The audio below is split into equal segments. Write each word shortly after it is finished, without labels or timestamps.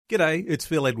G'day, it's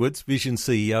Phil Edwards, Vision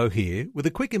CEO here, with a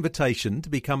quick invitation to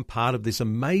become part of this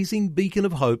amazing beacon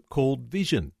of hope called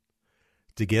Vision.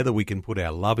 Together we can put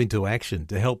our love into action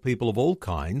to help people of all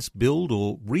kinds build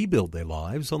or rebuild their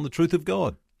lives on the truth of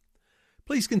God.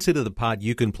 Please consider the part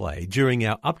you can play during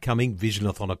our upcoming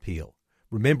Visionathon appeal,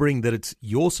 remembering that it's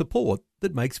your support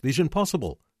that makes Vision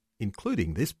possible,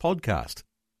 including this podcast.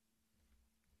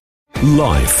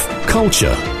 Life,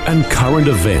 culture and current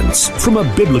events from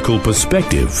a biblical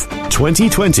perspective.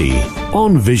 2020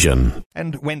 on Vision.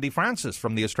 And Wendy Francis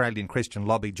from the Australian Christian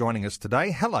Lobby joining us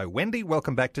today. Hello, Wendy.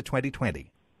 Welcome back to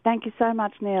 2020. Thank you so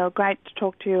much, Neil. Great to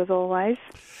talk to you as always.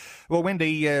 Well,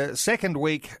 Wendy, second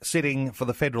week sitting for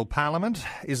the Federal Parliament.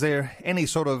 Is there any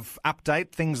sort of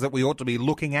update, things that we ought to be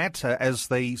looking at as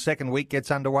the second week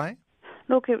gets underway?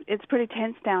 Look, it's pretty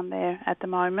tense down there at the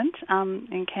moment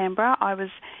in Canberra. I was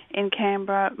in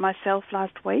Canberra myself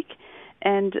last week,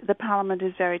 and the Parliament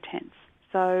is very tense.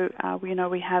 So,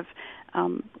 we have,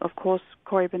 of course,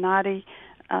 Cory Bernardi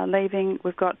leaving.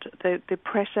 We've got the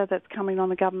pressure that's coming on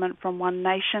the government from One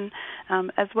Nation,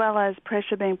 as well as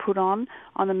pressure being put on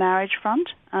the marriage front.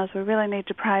 So we really need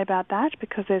to pray about that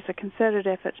because there's a concerted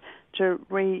effort to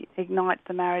reignite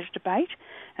the marriage debate.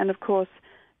 And, of course,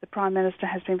 the Prime Minister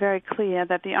has been very clear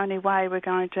that the only way we're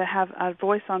going to have a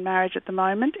voice on marriage at the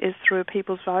moment is through a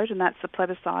people's vote, and that's the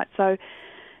plebiscite. So,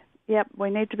 yep,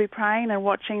 we need to be praying and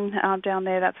watching down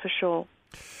there, that's for sure.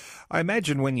 I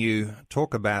imagine when you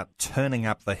talk about turning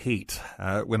up the heat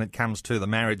when it comes to the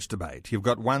marriage debate, you've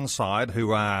got one side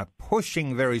who are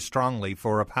pushing very strongly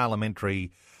for a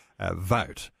parliamentary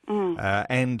vote.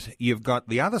 And you've got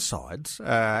the other sides,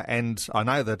 and I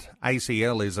know that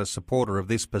ACL is a supporter of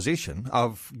this position,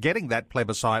 of getting that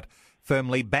plebiscite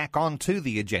firmly back onto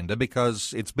the agenda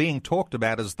because it's being talked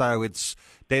about as though it's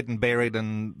dead and buried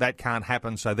and that can't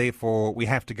happen, so therefore we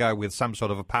have to go with some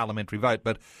sort of a parliamentary vote.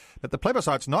 But the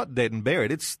plebiscite's not dead and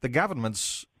buried. It's the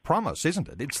government's promise, isn't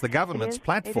it? It's the government's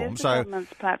platform. It is the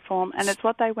government's platform, and it's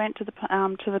what they went to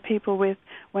the people with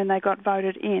when they got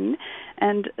voted in.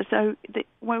 And so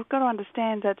we've got to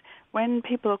understand that when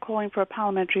people are calling for a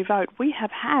parliamentary vote, we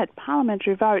have had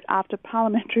parliamentary vote after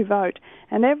parliamentary vote,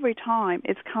 and every time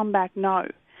it's come back no.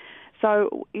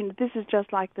 So this is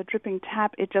just like the dripping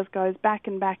tap. It just goes back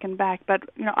and back and back. But,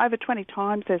 over 20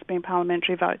 times there's been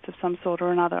parliamentary votes of some sort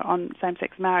or another on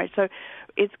same-sex marriage. So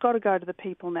it's got to go to the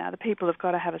people now. The people have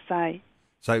got to have a say.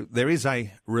 So there is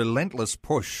a relentless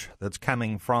push that's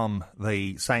coming from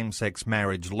the same-sex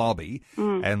marriage lobby,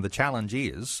 and the challenge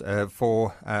is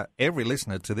for every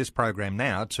listener to this program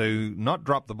now to not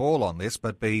drop the ball on this,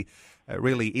 but be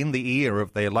really in the ear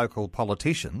of their local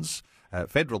politicians,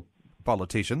 federal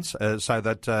politicians, so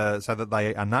that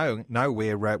they know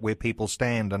where people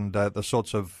stand and the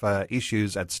sorts of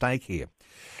issues at stake here.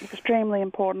 It's extremely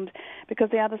important because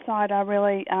the other side are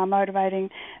really motivating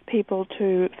people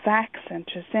to fax and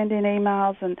to send in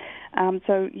emails, and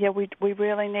we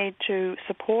really need to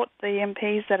support the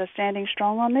MPs that are standing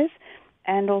strong on this,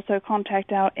 and also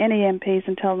contact any MPs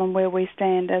and tell them where we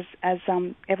stand as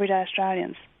everyday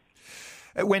Australians.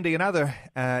 Wendy, another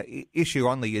issue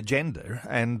on the agenda,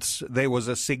 and there was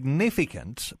a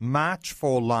significant March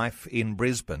for Life in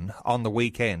Brisbane on the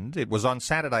weekend. It was on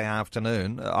Saturday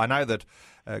afternoon. I know that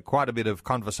quite a bit of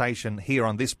conversation here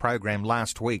on this program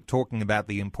last week talking about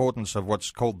the importance of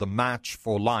what's called the March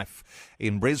for Life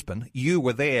in Brisbane. You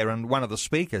were there and one of the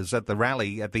speakers at the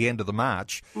rally at the end of the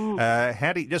march.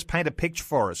 How do you just paint a picture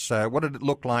for us? What did it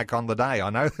look like on the day?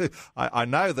 I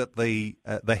know that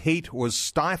the heat was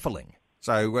stifling.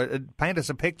 So paint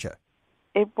us a picture.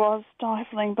 It was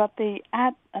stifling, but the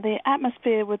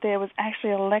atmosphere there was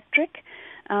actually electric.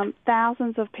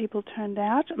 Thousands of people turned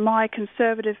out. My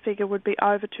conservative figure would be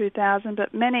over 2,000,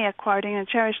 but many are quoting, and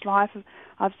Cherished Life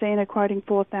I've seen are quoting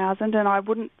 4,000, and I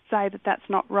wouldn't say that that's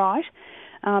not right,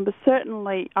 but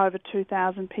certainly over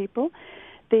 2,000 people.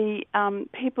 The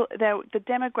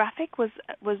demographic was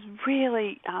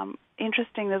really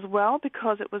interesting as well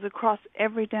because it was across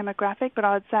every demographic, but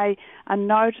I would say a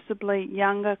noticeably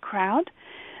younger crowd,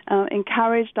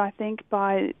 encouraged, I think,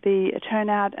 by the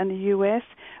turnout in the US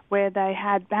where they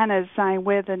had banners saying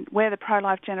we're the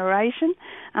pro-life generation.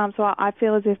 So I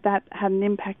feel as if that had an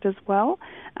impact as well.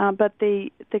 But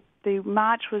the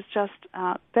march was just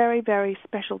a very, very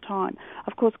special time.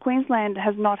 Of course, Queensland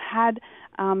has not had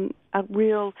a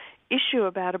real issue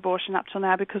about abortion up till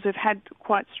now because we've had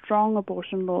quite strong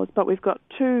abortion laws, but we've got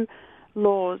two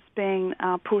laws being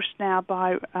pushed now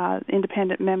by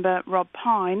independent member Rob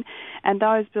Pyne, and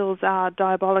those bills are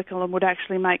diabolical and would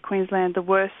actually make Queensland the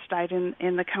worst state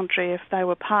in the country if they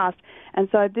were passed. And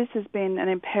so this has been an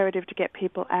imperative to get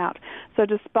people out. So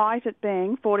despite it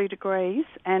being 40 degrees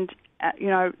and,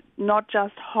 not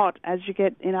just hot as you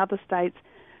get in other states,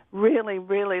 really,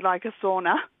 really like a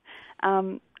sauna,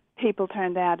 people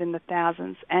turned out in the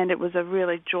thousands, and it was a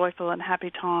really joyful and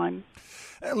happy time.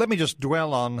 Let me just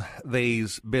dwell on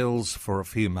these bills for a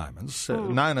few moments,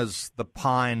 known as the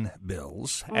Pyne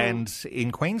bills. And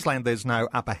in Queensland, there's no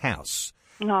upper house.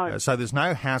 No. So there's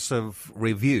no house of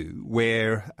review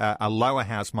where a lower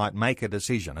house might make a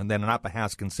decision and then an upper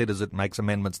house considers it, makes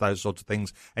amendments, those sorts of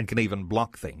things, and can even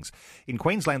block things. In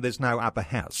Queensland, there's no upper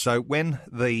house. So when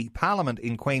the Parliament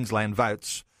in Queensland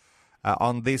votes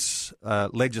on this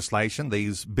legislation,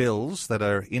 these bills that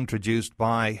are introduced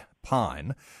by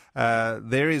Pyne,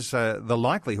 there is the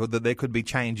likelihood that there could be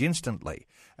change instantly.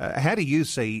 How do you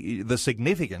see the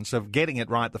significance of getting it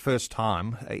right the first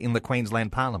time in the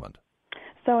Queensland Parliament?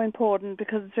 So important,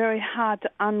 because it's very hard to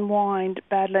unwind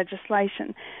bad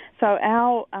legislation. So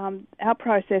our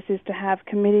process is to have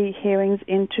committee hearings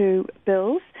into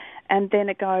bills, and then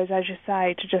it goes, as you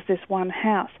say, to just this one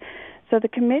house. So the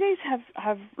committees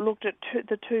have looked at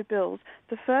the two bills.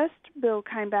 The first bill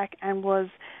came back and was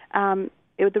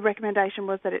the recommendation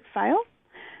was that it fail,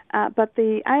 but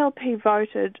the ALP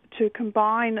voted to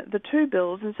combine the two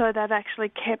bills, and so they've actually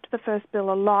kept the first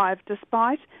bill alive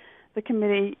despite the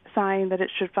committee saying that it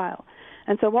should fail.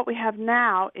 And so what we have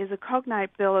now is a cognate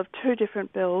bill of two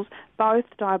different bills, both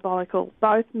diabolical,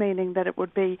 both meaning that it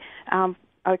would be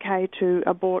okay to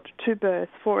abort to birth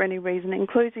for any reason,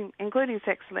 including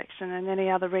sex selection and any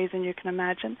other reason you can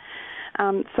imagine.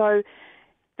 So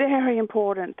very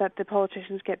important that the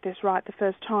politicians get this right the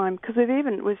first time, because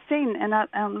we've seen, and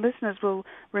our listeners will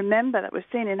remember that we've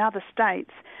seen in other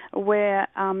states where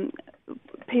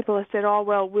people have said, oh,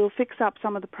 well, we'll fix up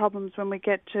some of the problems when we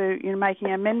get to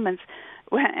making amendments,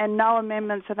 and no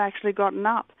amendments have actually gotten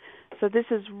up. So this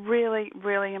is really,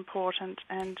 really important,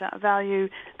 and value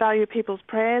people's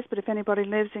prayers. But if anybody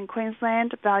lives in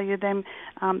Queensland, value them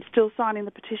still signing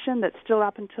the petition that's still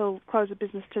up until close of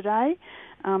business today,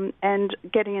 and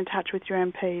getting in touch with your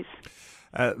MPs.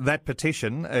 That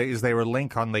petition, is there a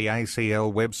link on the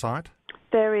ACL website?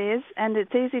 There is, and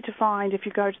it's easy to find if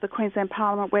you go to the Queensland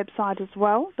Parliament website as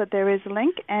well. But there is a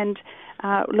link, and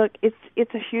look, it's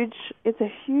a huge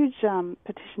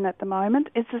petition at the moment.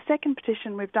 It's the second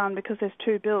petition we've done because there's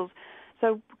two bills.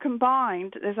 So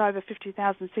combined, there's over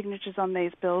 50,000 signatures on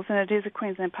these bills, and it is a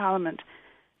Queensland Parliament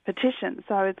petition,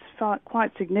 so it's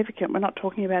quite significant. We're not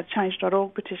talking about a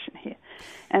change.org petition here.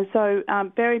 And so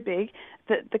very big.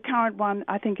 The current one,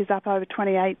 I think, is up over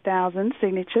 28,000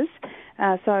 signatures,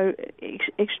 so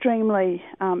extremely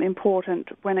important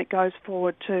when it goes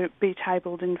forward to be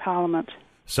tabled in Parliament.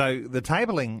 So the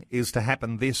tabling is to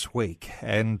happen this week,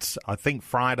 and I think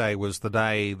Friday was the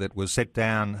day that was set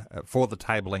down for the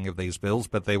tabling of these bills,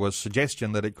 but there was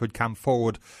suggestion that it could come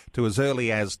forward to as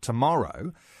early as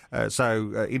tomorrow.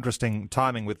 So interesting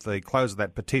timing with the close of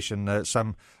that petition,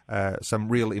 some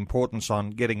real importance on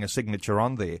getting a signature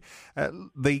on there.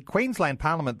 The Queensland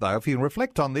Parliament, though, if you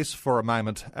reflect on this for a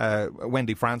moment,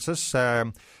 Wendy Francis,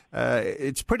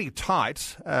 it's pretty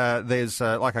tight. There's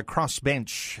like a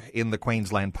crossbench in the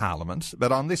Queensland Parliament,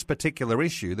 but on this particular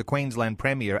issue, the Queensland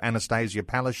Premier, Anastasia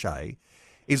Palaszczuk,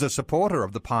 is a supporter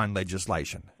of the Pyne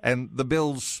legislation, and the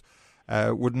bills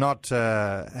would not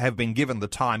have been given the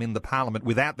time in the Parliament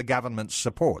without the government's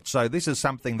support. So this is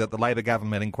something that the Labor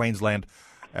government in Queensland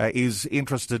is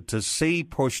interested to see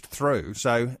pushed through.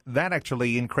 So that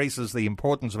actually increases the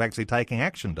importance of actually taking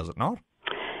action, does it not?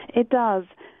 It does.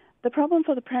 The problem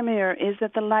for the Premier is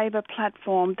that the Labor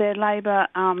platform,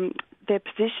 their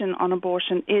position on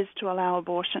abortion is to allow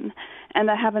abortion, and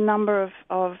they have a number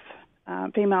of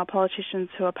female politicians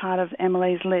who are part of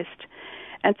Emily's list.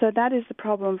 And so that is the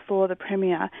problem for the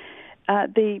Premier.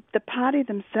 The party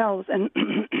themselves, and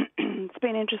it's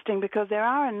been interesting because there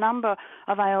are a number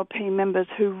of ALP members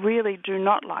who really do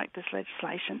not like this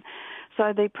legislation.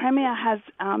 So the Premier has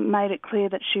made it clear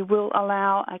that she will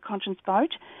allow a conscience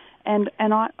vote, and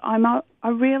I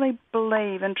really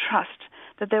believe and trust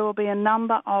that there will be a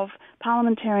number of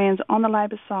parliamentarians on the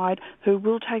Labor side who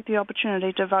will take the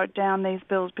opportunity to vote down these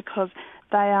bills because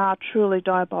they are truly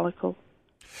diabolical.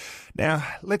 Now,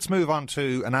 let's move on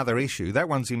to another issue. That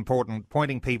one's important,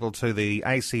 pointing people to the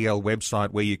ACL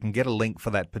website where you can get a link for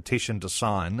that petition to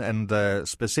sign, and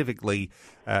specifically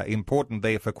important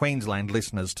there for Queensland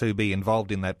listeners to be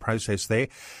involved in that process there.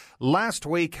 Last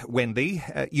week, Wendy,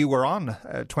 you were on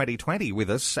 2020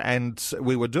 with us, and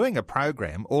we were doing a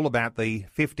program all about the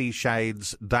 50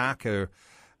 Shades Darker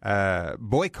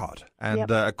boycott and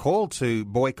a call to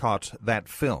boycott that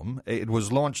film. It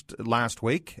was launched last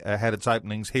week, had its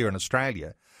openings here in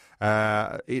Australia.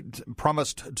 It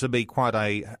promised to be quite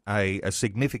a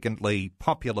significantly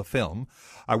popular film.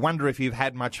 I wonder if you've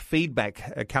had much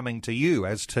feedback coming to you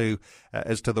as to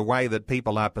the way that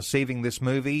people are perceiving this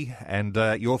movie, and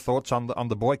your thoughts on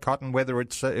the boycott and whether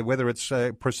it's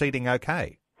proceeding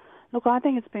okay. Look, I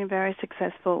think it's been very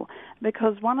successful,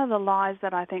 because one of the lies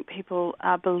that I think people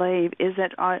believe is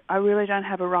that I really don't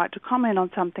have a right to comment on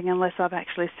something unless I've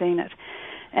actually seen it.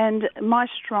 And my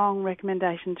strong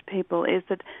recommendation to people is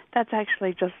that that's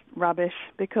actually just rubbish,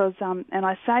 because, and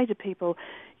I say to people,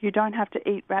 you don't have to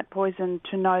eat rat poison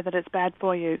to know that it's bad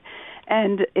for you.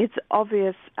 And it's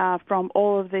obvious from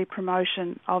all of the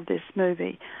promotion of this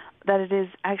movie that it is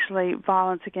actually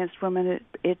violence against women.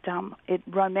 It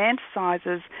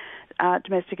romanticizes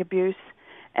domestic abuse.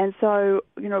 And so,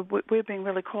 we've been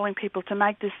really calling people to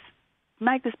make this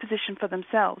position for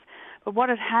themselves. But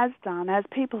what it has done, as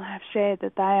people have shared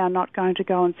that they are not going to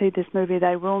go and see this movie,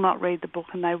 they will not read the book,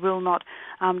 and they will not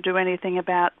do anything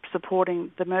about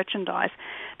supporting the merchandise,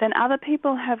 then other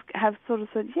people have sort of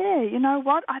said, yeah, you know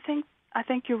what, I think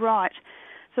you're right.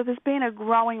 So there's been a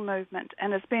growing movement,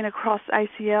 and it's been across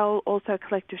ACL, also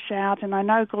Collective Shout, and I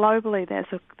know globally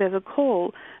there's a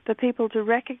call for people to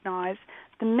recognise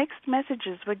the mixed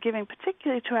messages we're giving,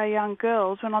 particularly to our young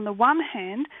girls, when on the one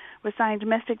hand we're saying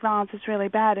domestic violence is really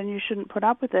bad and you shouldn't put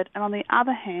up with it, and on the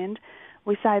other hand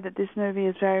we say that this movie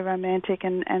is very romantic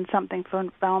and something for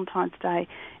Valentine's Day.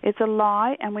 It's a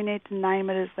lie, and we need to name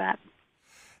it as that.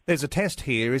 There's a test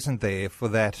here, isn't there, for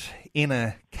that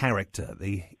inner character,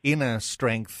 the inner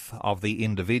strength of the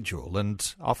individual,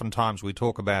 and oftentimes we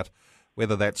talk about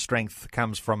whether that strength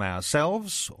comes from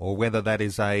ourselves or whether that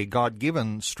is a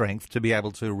God-given strength to be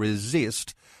able to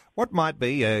resist what might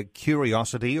be a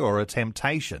curiosity or a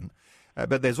temptation.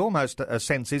 But there's almost a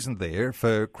sense, isn't there,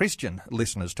 for Christian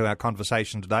listeners to our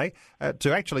conversation today,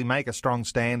 to actually make a strong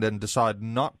stand and decide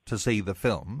not to see the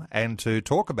film, and to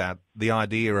talk about the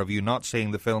idea of you not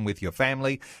seeing the film with your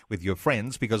family, with your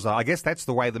friends, because I guess that's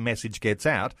the way the message gets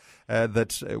out,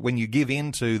 that when you give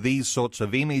in to these sorts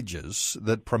of images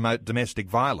that promote domestic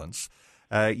violence,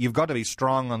 you've got to be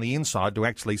strong on the inside to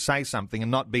actually say something and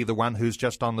not be the one who's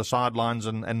just on the sidelines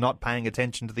and not paying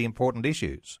attention to the important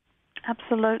issues.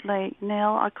 Absolutely,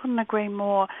 Neil. I couldn't agree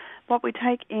more. What we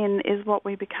take in is what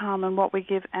we become and what we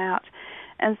give out.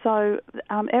 And so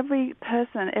every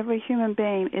person, every human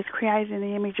being is created in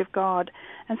the image of God.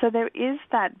 And so there is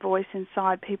that voice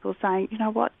inside people saying, you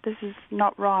know what, this is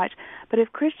not right. But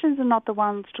if Christians are not the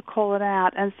ones to call it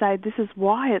out and say this is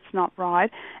why it's not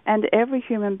right, and every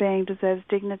human being deserves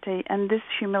dignity, and this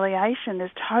humiliation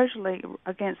is totally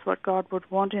against what God would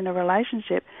want in a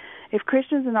relationship, if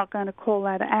Christians are not going to call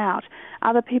that out,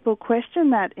 other people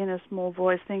question that in a small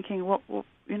voice, thinking, what,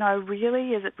 really?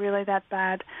 Is it really that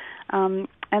bad? And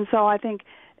so I think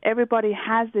everybody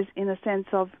has this inner sense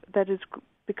of that is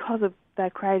because of they're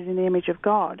created in the image of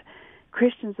God.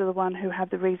 Christians are the one who have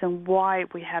the reason why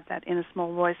we have that inner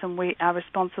small voice, and we are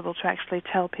responsible to actually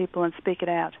tell people and speak it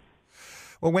out.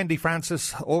 Well, Wendy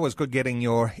Francis, always good getting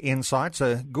your insights.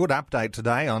 A good update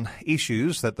today on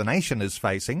issues that the nation is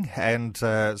facing and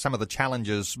some of the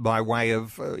challenges by way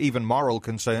of even moral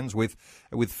concerns with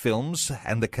films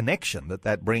and the connection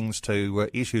that brings to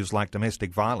issues like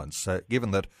domestic violence,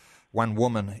 given that one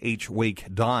woman each week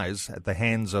dies at the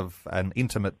hands of an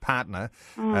intimate partner.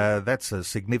 That's a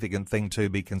significant thing to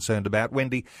be concerned about.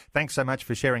 Wendy, thanks so much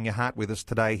for sharing your heart with us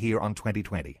today here on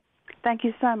 2020. Thank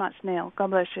you so much, Neil. God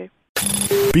bless you.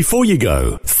 Before you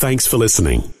go, thanks for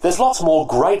listening. There's lots more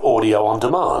great audio on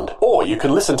demand, or you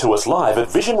can listen to us live at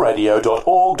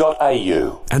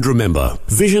visionradio.org.au. And remember,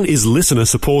 Vision is listener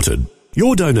supported.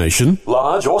 Your donation,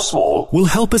 large or small, will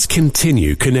help us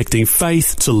continue connecting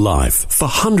faith to life for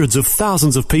hundreds of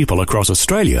thousands of people across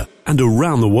Australia and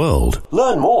around the world.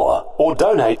 Learn more or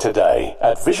donate today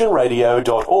at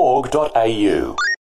visionradio.org.au.